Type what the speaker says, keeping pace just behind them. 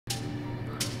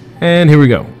And here we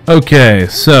go. Okay,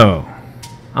 so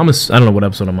I don't know what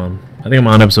episode I'm on. I think I'm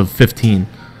on episode 15.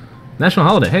 National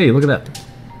holiday. Hey, look at that.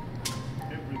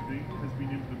 Everything has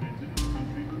been implemented in the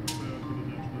country to prepare for the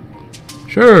national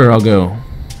holiday. Sure, I'll go.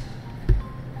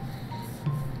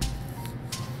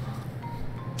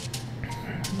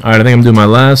 Alright, I think I'm doing my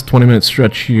last 20-minute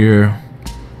stretch here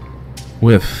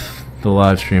with the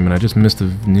live stream, and I just missed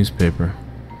the newspaper.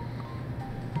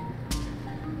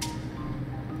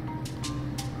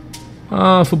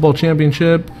 Football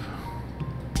championship.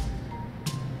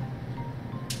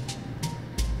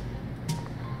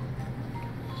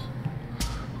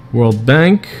 World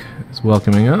Bank is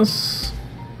welcoming us.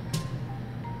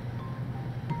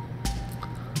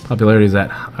 Popularity is at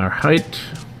our height.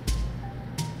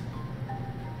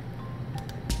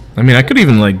 I mean, I could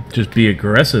even like just be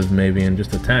aggressive maybe and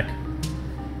just attack.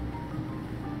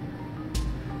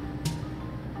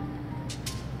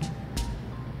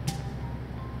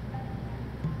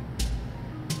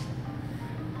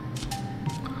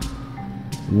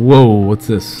 Whoa, what's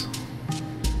this?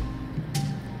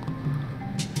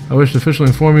 I wish to officially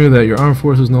inform you that your armed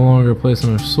forces no longer placed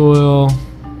on our soil.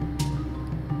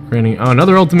 Granting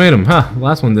another ultimatum. Ha! The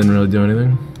last one didn't really do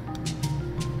anything.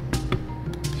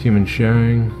 Human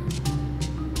sharing.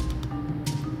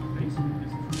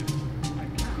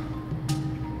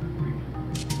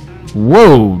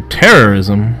 Whoa,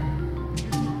 terrorism.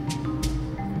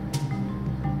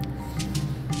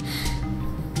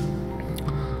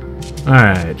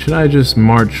 Alright, should I just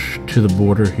march to the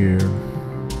border here?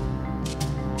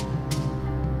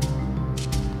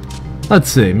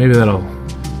 Let's see, maybe that'll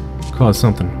cause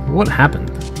something. What happened?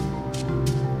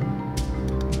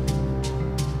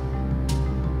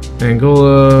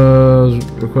 Angola's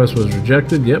request was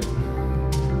rejected, yep.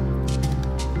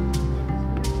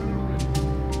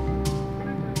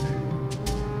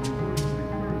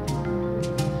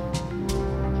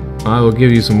 I will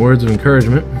give you some words of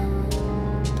encouragement.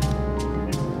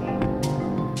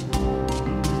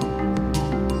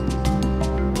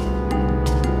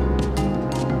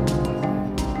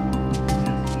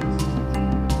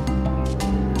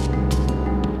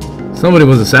 Somebody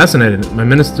was assassinated. My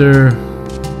minister...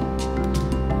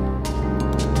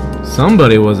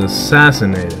 Somebody was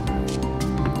assassinated.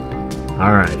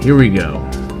 Alright, here we go.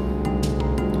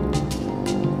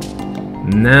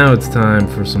 Now it's time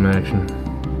for some action.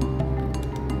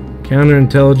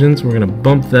 Counterintelligence, we're gonna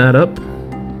bump that up.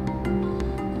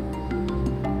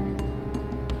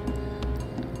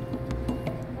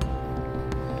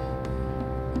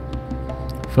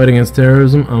 Fight against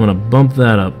terrorism, I'm gonna bump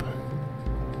that up.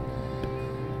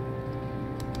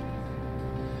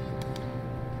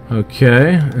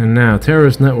 Okay, and now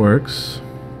terrorist networks.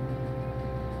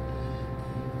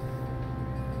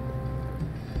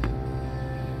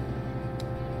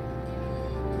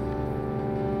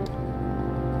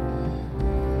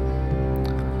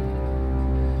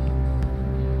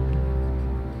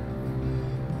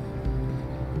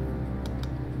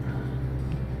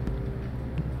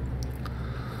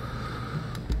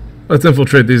 Let's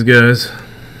infiltrate these guys.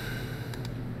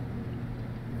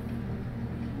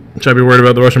 Should I be worried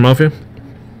about the Russian Mafia?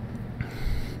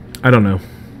 I don't know.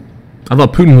 I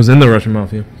thought Putin was in the Russian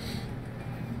Mafia.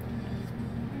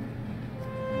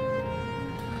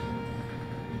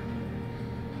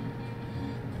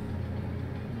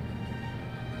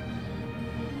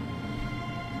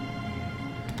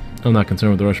 I'm not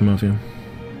concerned with the Russian Mafia.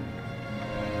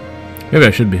 Maybe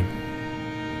I should be.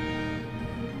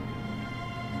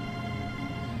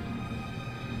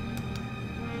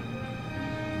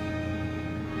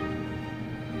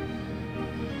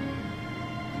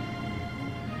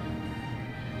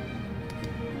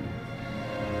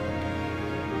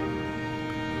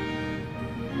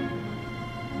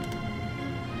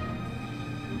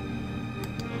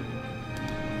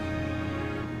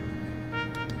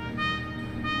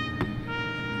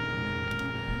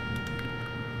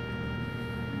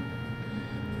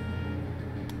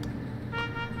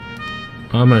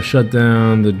 I'm gonna shut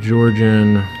down the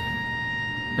Georgian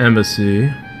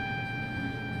embassy.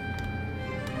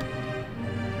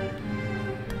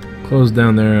 Close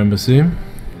down their embassy.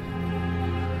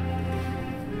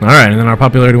 Alright, and then our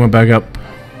popularity went back up.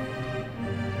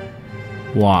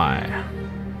 Why?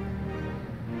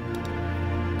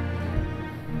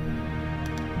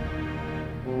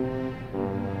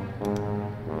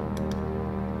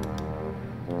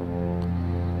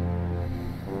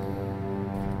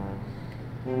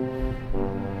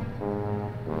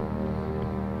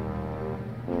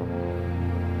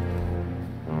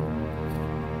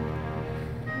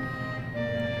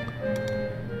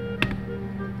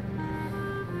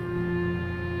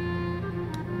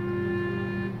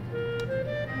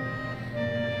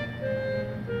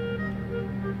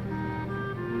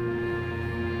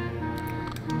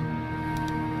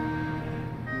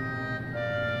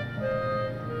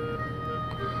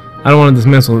 I don't want to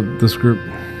dismantle this group.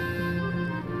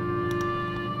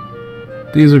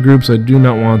 These are groups I do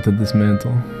not want to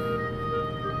dismantle.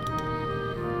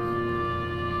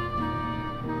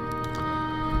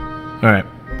 Alright.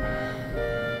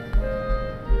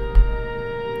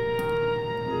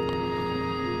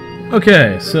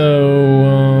 Okay,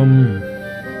 so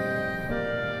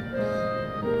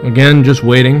again, just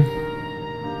waiting.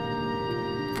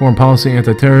 Foreign policy,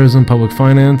 anti-terrorism, public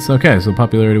finance. Okay, so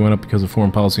popularity went up because of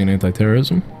foreign policy and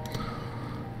anti-terrorism.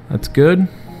 That's good.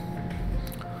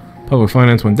 Public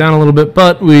finance went down a little bit,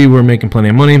 but we were making plenty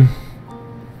of money.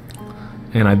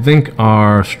 And I think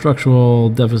our structural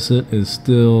deficit is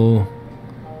still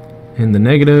in the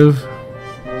negative.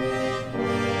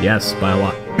 Yes, by a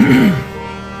lot.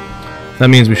 That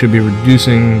means we should be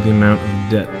reducing the amount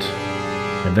of debt,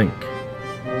 I think.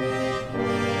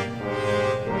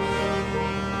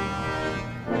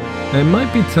 It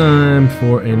might be time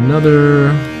for another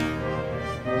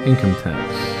income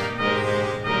tax.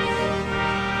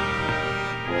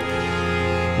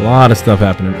 A lot of stuff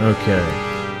happening. Okay.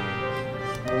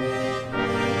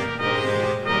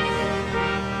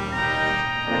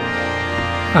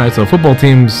 Alright, so football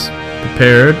team's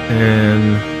prepared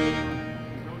and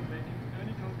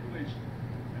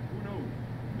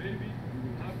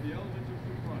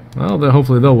well,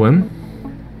 hopefully they'll win.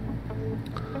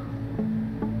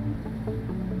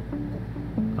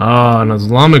 Ah, an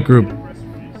Islamic group.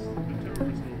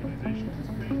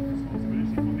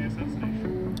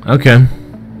 Okay.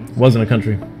 Wasn't a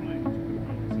country.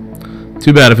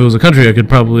 Too bad. If it was a country, I could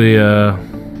probably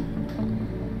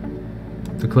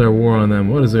declare war on them.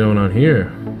 What is going on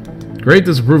here? Great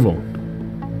disapproval.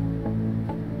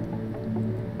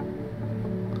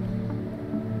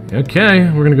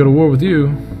 Okay, we're gonna go to war with you.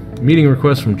 Meeting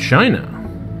request from China.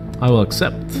 I will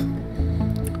accept.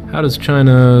 How does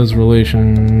China's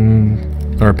relation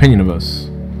or opinion of us?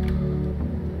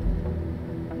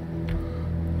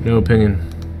 No opinion.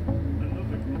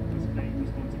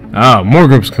 Ah, more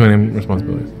groups claiming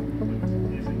responsibility.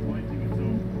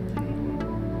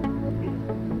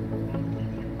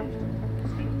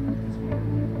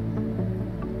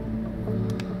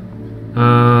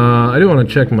 I do want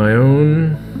to check my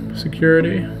own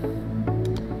security.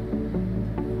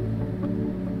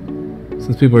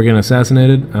 Since people are getting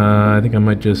assassinated, I think I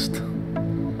might just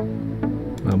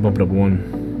bump it up one.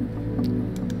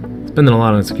 Spending a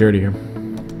lot on security here.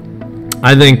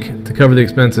 I think to cover the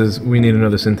expenses, we need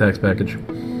another syntax package.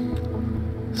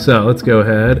 So let's go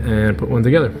ahead and put one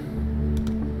together.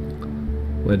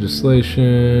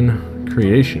 Legislation,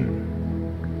 creation.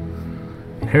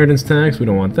 Inheritance tax, we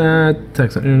don't want that.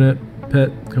 Tax on internet,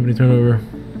 pet, company turnover.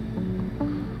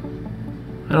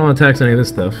 I don't want to tax any of this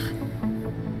stuff.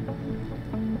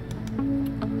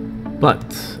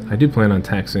 But I do plan on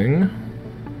taxing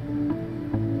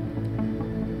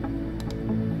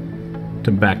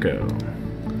tobacco.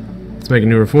 Let's make a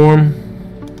new reform.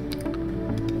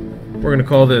 We're going to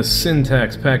call this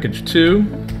Syntax Package 2.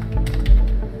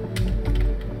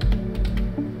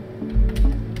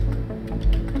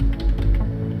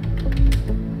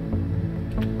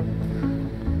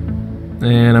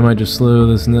 And I might just slow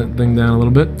this thing down a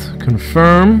little bit.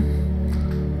 Confirm.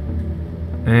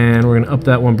 And we're going to up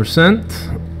that 1%.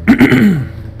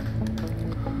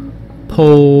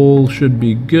 Poll should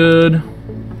be good.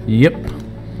 Yep.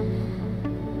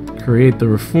 Create the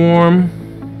reform.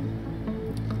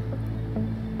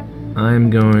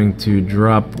 I'm going to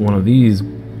drop one of these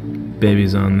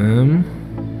babies on them.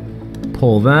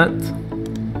 Pull that.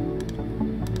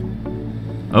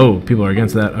 Oh, people are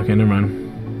against that. Okay, never mind.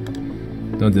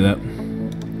 Don't do that.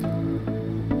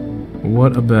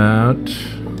 What about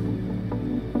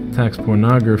tax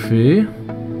pornography?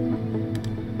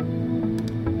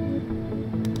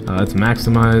 That's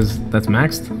maximized. That's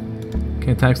maxed?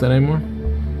 Can't tax that anymore?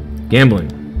 Gambling.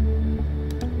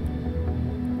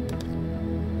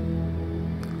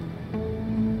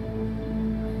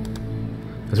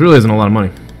 This really isn't a lot of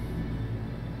money.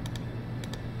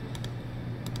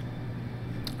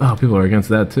 Oh, people are against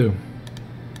that too.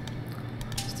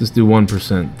 Let's just do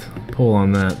 1%. Pull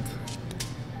on that.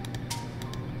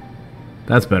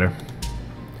 That's better.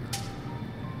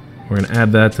 We're going to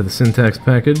add that to the syntax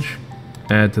package.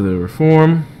 Add to the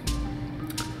reform.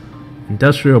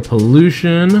 Industrial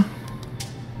pollution.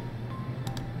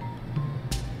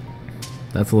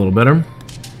 That's a little better.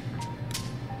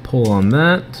 Pull on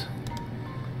that.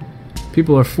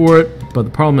 People are for it, but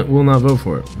the parliament will not vote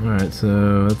for it. Alright,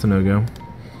 so that's a no-go.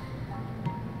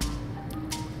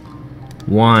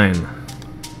 Wine.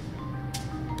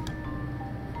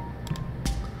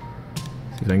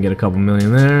 See if I can get a couple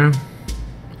million there.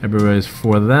 Everybody's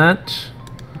for that.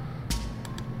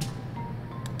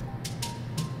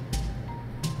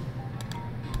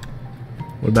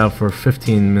 about for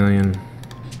 15 million?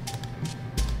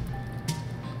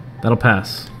 That'll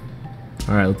pass.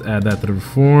 Alright, let's add that to the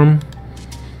reform.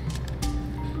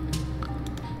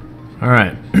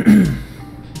 Alright.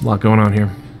 A lot going on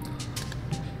here.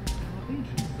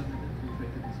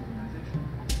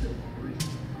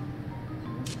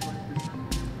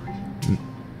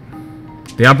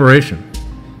 The operation.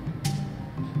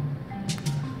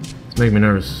 It's making me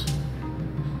nervous.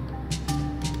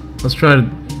 Let's try to...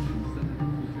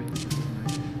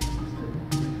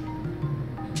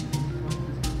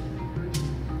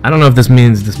 I don't know if this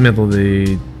means dismantle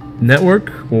the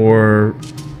network or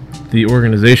the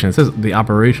organization. It says the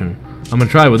operation. I'm gonna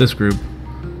try it with this group,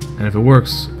 and if it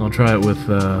works, I'll try it with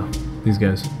these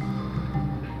guys.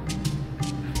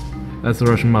 That's the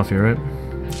Russian Mafia, right?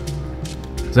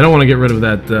 Because I don't want to get rid of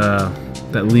that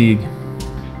that league.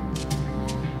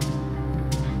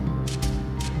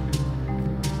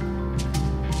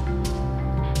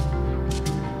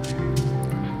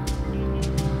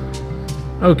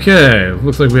 Okay,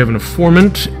 looks like we have an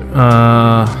informant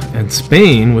in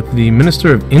Spain with the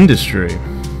Minister of Industry.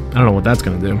 I don't know what that's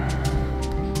going to do.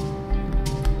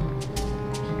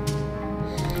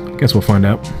 Guess we'll find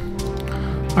out.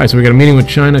 Alright, so we got a meeting with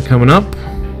China coming up.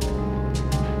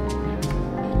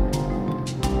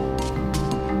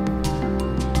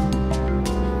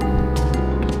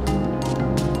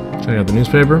 Check out the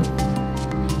newspaper.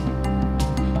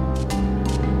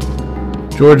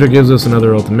 Georgia gives us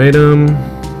another ultimatum.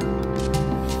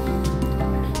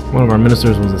 One of our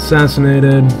ministers was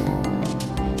assassinated.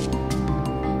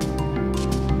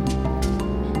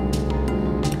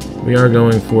 We are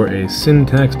going for a sin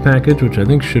tax package, which I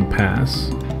think should pass.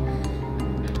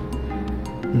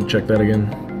 Let me check that again.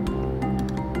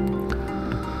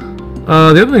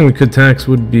 The other thing we could tax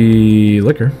would be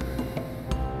liquor.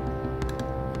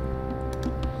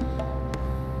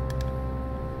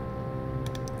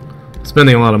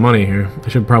 Spending a lot of money here. I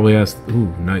should probably ask...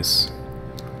 Ooh, nice.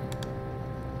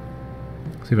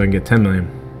 See if I can get 10 million.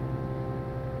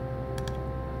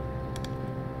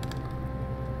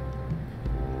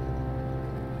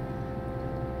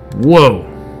 Whoa!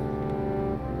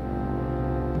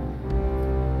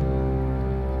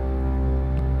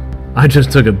 I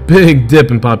just took a big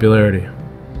dip in popularity.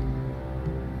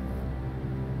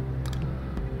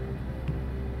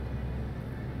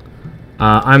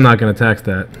 I'm not going to tax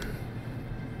that.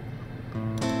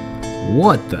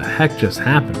 What the heck just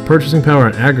happened? Purchasing power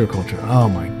and agriculture. Oh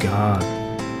my god.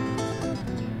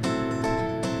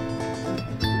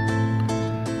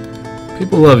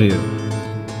 People love you.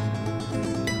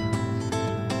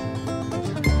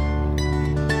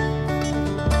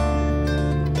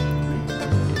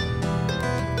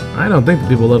 I don't think the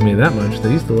people love me that much.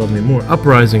 They used to love me more.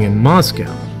 Uprising in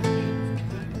Moscow.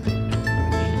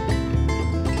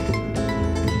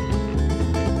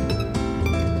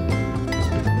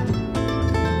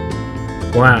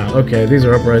 Wow, okay, these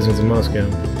are uprisings in Moscow.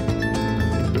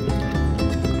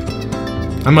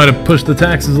 I might have pushed the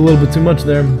taxes a little bit too much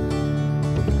there.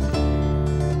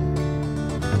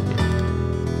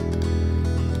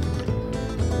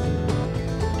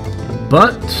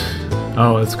 But,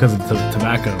 oh, it's because of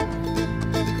tobacco.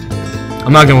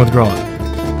 I'm not going to withdraw it,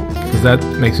 because that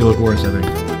makes you look worse, I think.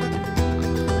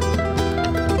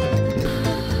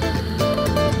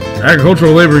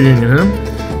 Agricultural labor union, huh?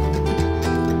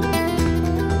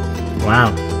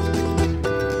 Wow.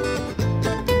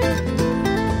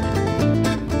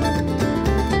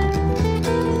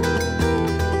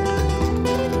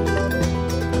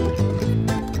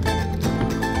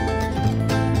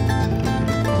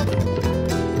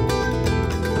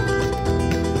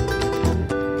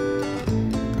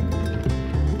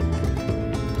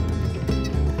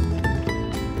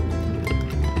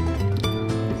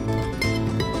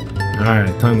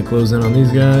 Alright, time to close in on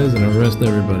these guys and arrest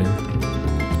everybody.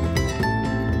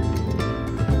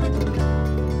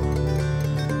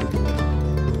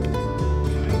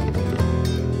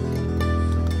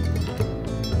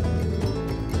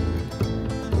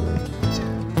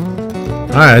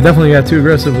 Alright, I definitely got too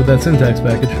aggressive with that syntax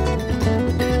package.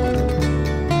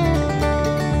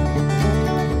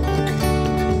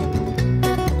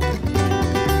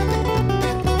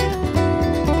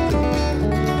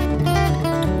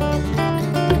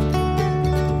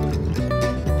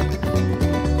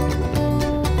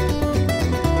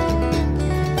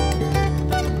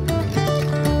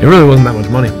 It really wasn't that much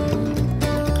money.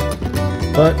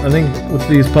 But I think with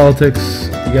these politics,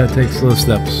 you gotta take slow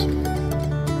steps.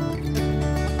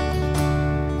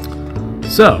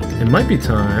 So, it might be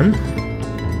time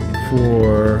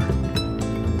for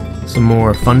some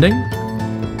more funding.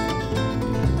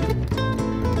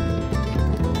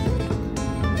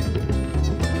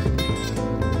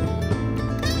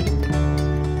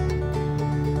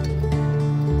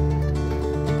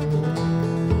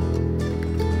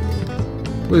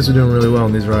 Police are doing really well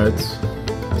in these riots.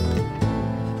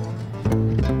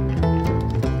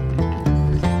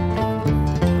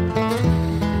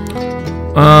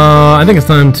 I think it's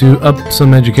time to up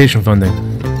some education funding.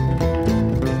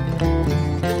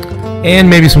 And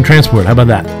maybe some transport. How about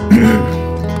that?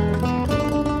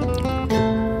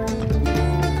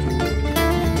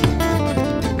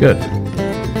 Good.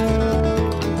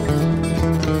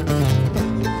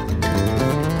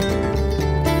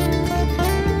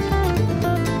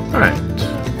 Alright.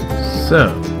 So.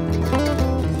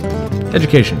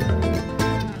 Education.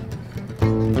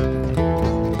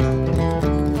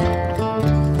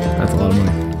 That's a lot of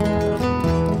money.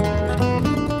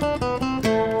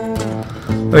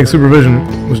 I think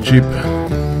supervision was cheap.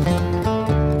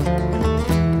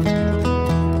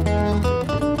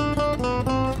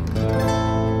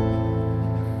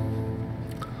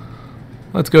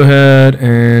 Let's go ahead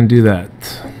and do that.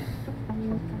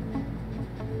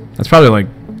 That's probably like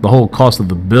the whole cost of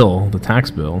the bill, the tax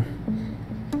bill.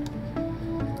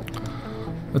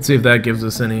 Let's see if that gives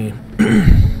us any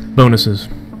bonuses.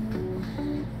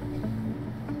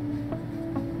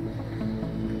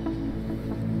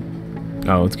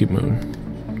 Oh, let's keep moving.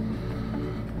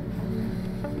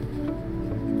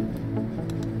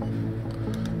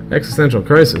 Existential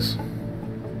crisis.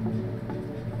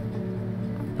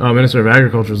 Oh, Minister of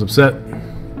Agriculture is upset.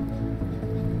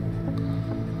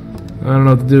 I don't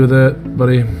know what to do with that,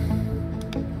 buddy.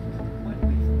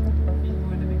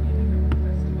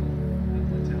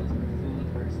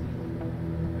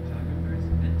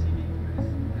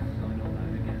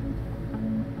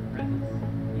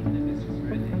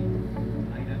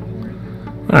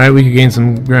 Alright, we could gain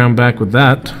some ground back with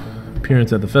that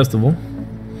appearance at the festival.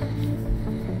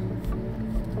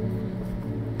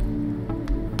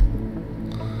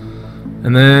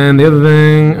 And then the other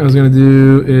thing I was going to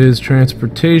do is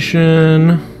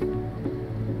transportation.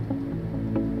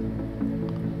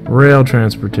 Rail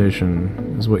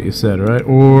transportation is what you said, right?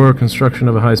 Or construction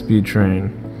of a high-speed train.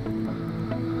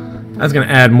 That's going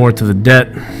to add more to the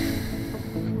debt.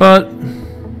 But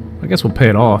I guess we'll pay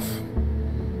it off.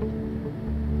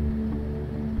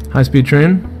 High-speed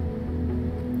train?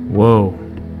 Whoa.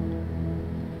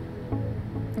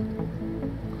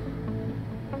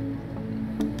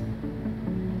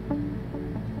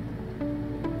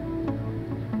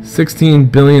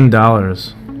 $16 billion.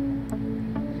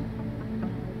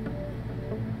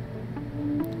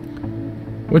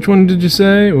 Which one did you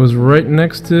say? It was right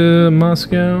next to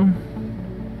Moscow?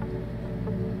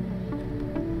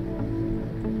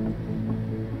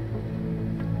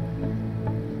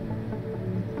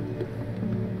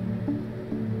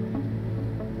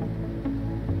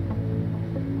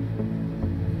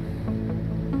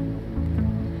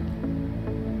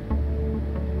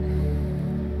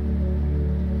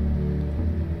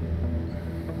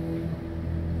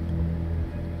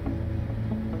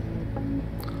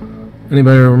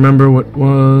 Anybody remember what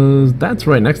was... That's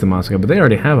right next to Moscow, but they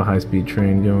already have a high-speed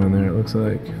train going there, it looks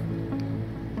like.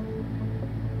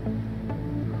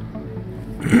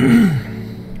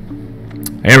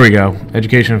 There we go.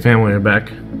 Education and family are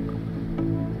back.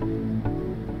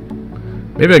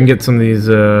 Maybe I can get some of these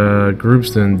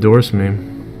groups to endorse me.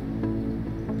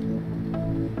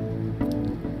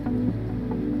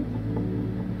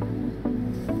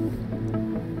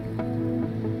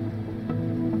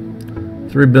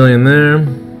 $3 billion there.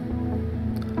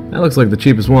 That looks like the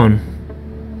cheapest one.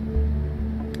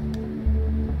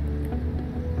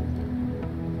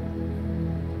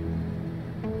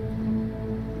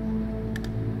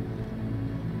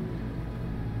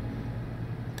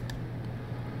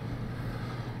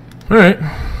 All right.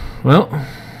 Well,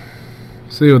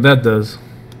 see what that does.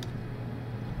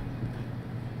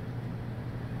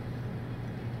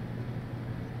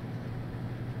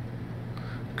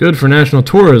 Good for national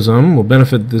tourism. Will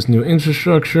benefit this new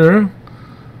infrastructure.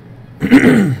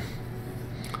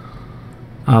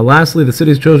 Lastly, the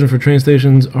cities chosen for train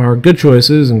stations are good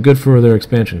choices and good for their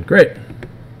expansion. Great.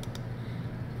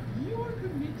 Your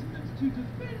commitment to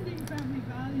defending family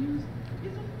values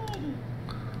is a model.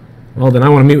 Well, then I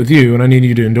want to meet with you, and I need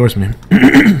you to endorse me.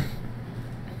 Because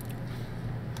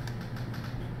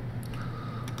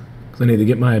I need to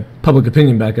get my public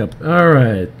opinion back up. All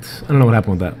right. I don't know what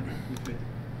happened with that.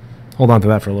 Hold on to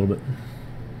that for a little bit.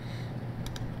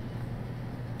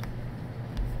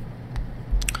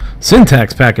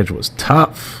 Syntax package was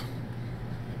tough.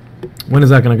 When is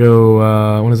that going to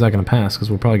go? When is that going to pass? Because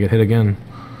we'll probably get hit again.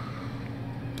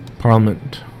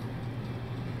 Parliament.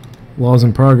 Laws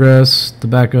in progress.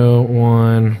 Tobacco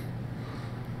 1.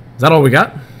 Is that all we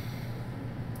got?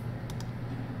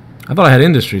 I thought I had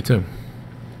industry too.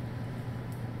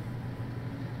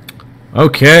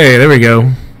 Okay, there we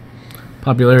go.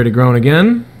 Popularity growing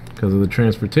again because of the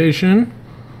transportation.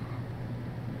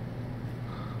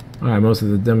 Alright, most of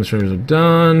the demonstrators are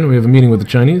done. We have a meeting with the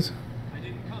Chinese. I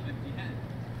didn't come empty-handed.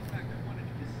 In fact, I wanted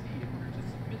you to see in order to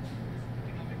submit to this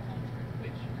economic contract,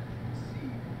 which, you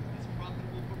see, is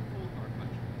profitable for both our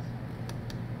countries.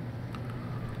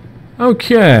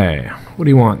 Okay, what do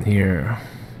you want here?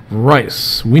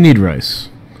 Rice. We need rice.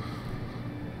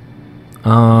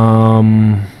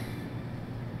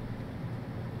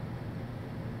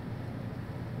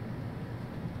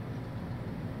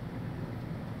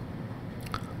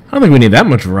 I don't think we need that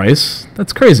much rice.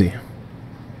 That's crazy.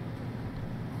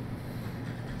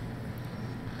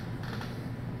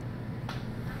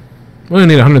 We only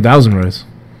need 100,000 rice.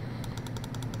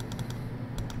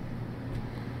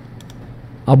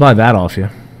 I'll buy that off you.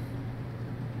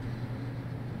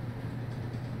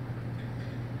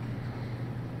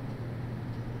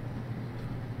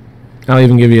 I'll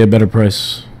even give you a better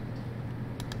price.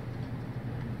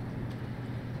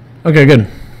 Okay, good.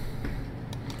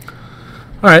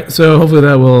 Alright, so hopefully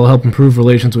that will help improve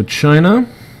relations with China.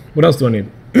 What else do I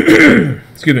need?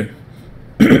 Excuse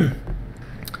me.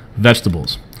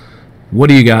 Vegetables. What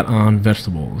do you got on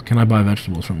vegetables? Can I buy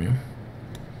vegetables from you?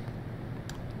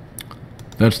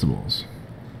 Vegetables.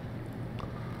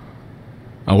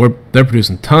 Oh, they're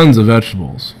producing tons of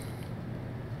vegetables.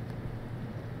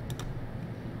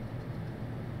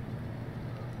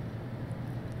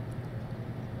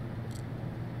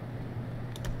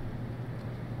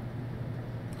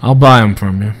 I'll buy them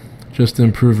from you, just to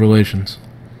improve relations.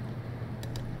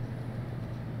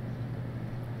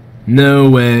 No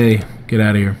way. Get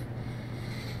out of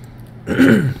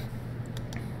here.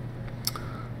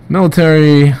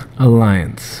 Military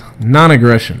alliance.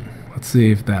 Non-aggression. Let's see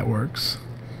if that works.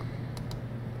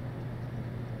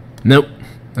 Nope.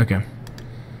 Okay.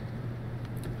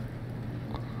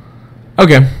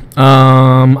 Okay.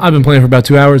 I've been playing for about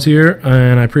 2 hours here,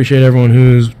 and I appreciate everyone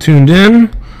who's tuned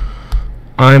in.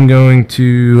 I'm going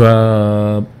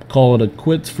to call it a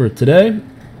quits for today.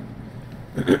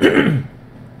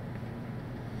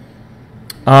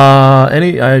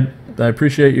 I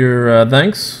appreciate your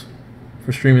thanks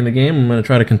for streaming the game. I'm going to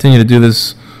try to continue to do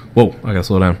this. Whoa, I gotta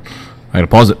slow down. I gotta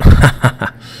pause it.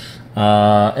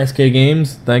 SK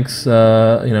Games, thanks.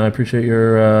 I appreciate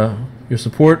your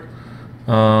support.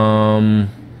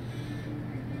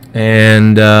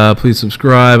 Please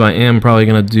subscribe. I am probably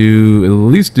gonna at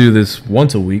least do this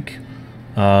once a week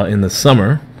in the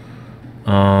summer.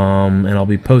 And I'll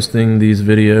be posting these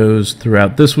videos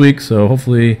throughout this week. So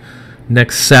hopefully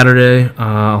next Saturday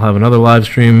I'll have another live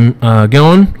stream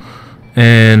going.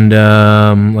 And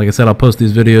like I said, I'll post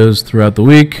these videos throughout the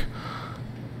week.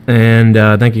 And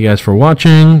thank you guys for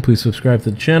watching. Please subscribe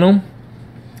to the channel.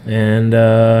 And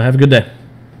have a good day.